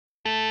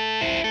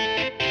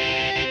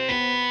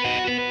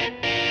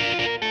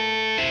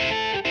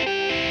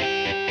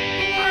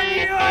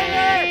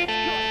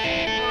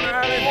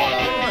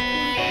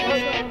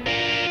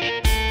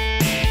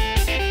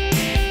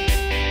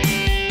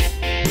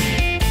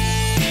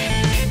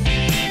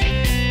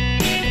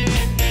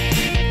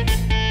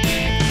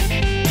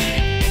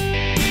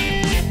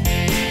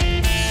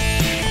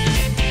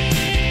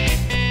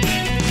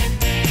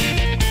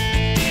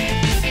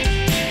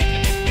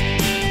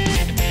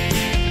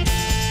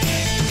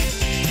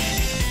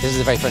This is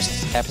the very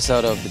first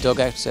episode of the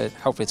Dugout, so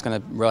hopefully it's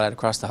going to roll out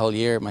across the whole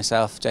year.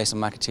 Myself, Jason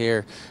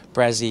McAteer,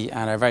 Bressie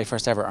and our very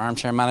first ever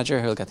armchair manager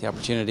who will get the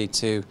opportunity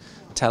to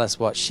tell us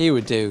what she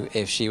would do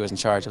if she was in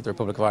charge of the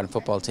Republic of Ireland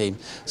football team.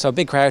 So a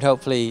big crowd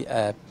hopefully,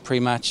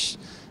 pre-match,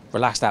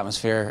 relaxed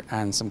atmosphere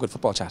and some good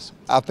football chat.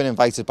 I've been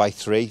invited by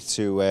three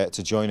to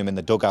join them in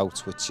the Dugout,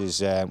 which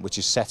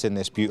is set in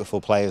this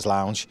beautiful players'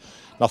 lounge.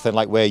 Nothing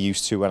like we're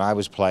used to when I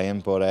was playing,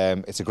 but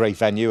it's a great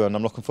venue and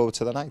I'm looking forward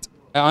to the night.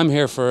 I'm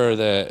here for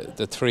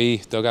the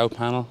three dugout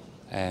panel,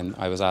 and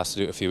I was asked to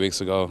do it a few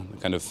weeks ago.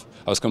 I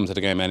was coming to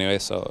the game anyway,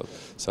 so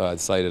I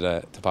decided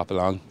to pop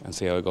along and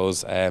see how it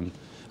goes. And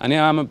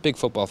yeah, I'm a big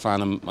football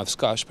fan. I've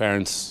Scottish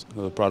parents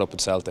who were brought up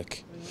with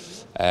Celtic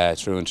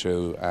through and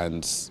through,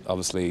 and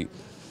obviously,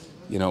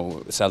 you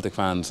know, Celtic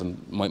fans,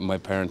 and my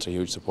parents are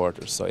huge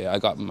supporters. So yeah, I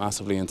got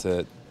massively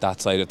into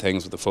that side of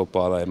things with the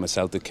football. I had my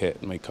Celtic kit,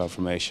 and my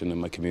confirmation and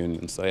my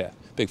communion. So yeah,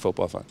 big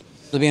football fan.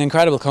 It'll be an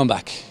incredible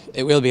comeback.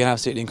 It will be an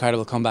absolutely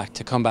incredible comeback,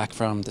 to come back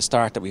from the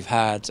start that we've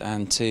had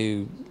and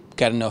to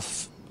get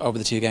enough over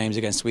the two games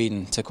against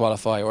Sweden to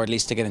qualify, or at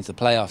least to get into the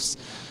playoffs.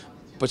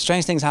 But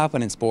strange things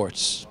happen in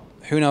sports.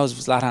 Who knows if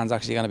Zlatan's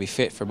actually going to be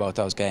fit for both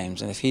those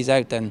games, and if he's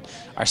out, then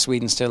are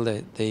Sweden still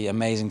the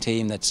amazing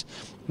team that's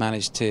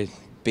managed to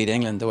beat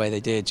England the way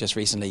they did just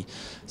recently?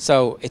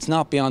 So it's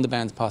not beyond the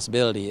bounds of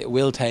possibility. It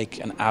will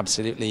take an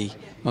absolutely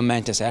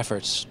momentous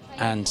effort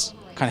and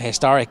kind of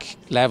historic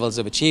levels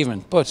of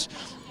achievement, but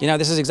you know,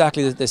 this is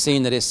exactly the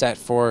scene that is set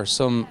for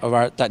some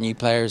of that new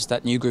players,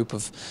 that new group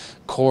of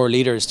core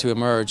leaders to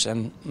emerge,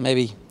 and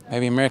maybe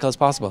a miracle is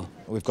possible.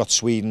 We've got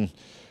Sweden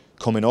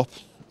coming up,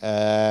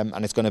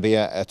 and it's going to be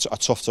a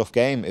tough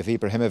game. If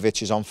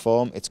Ibrahimovic is on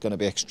form, it's going to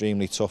be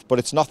extremely tough, but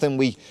it's nothing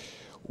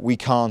we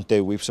can't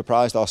do. We've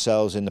surprised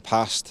ourselves in the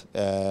past,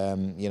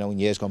 you know, in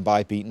years gone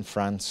by, beating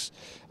France,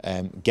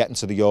 getting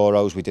to the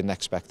Euros. We didn't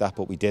expect that,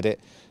 but we did it,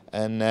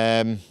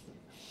 and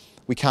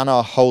we can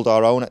hold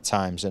our own at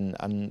times,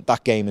 and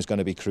that game is going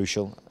to be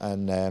crucial,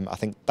 and I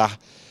think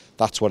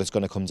that's what it's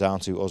going to come down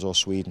to, us or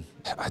Sweden.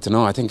 I don't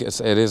know, I think it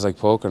is like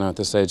poker now at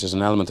this stage. There's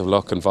an element of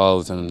luck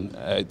involved, and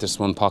this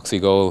one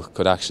poxy goal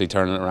could actually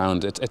turn it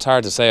around. It's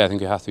hard to say. I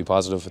think you have to be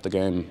positive with the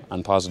game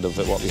and positive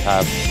with what we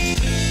have.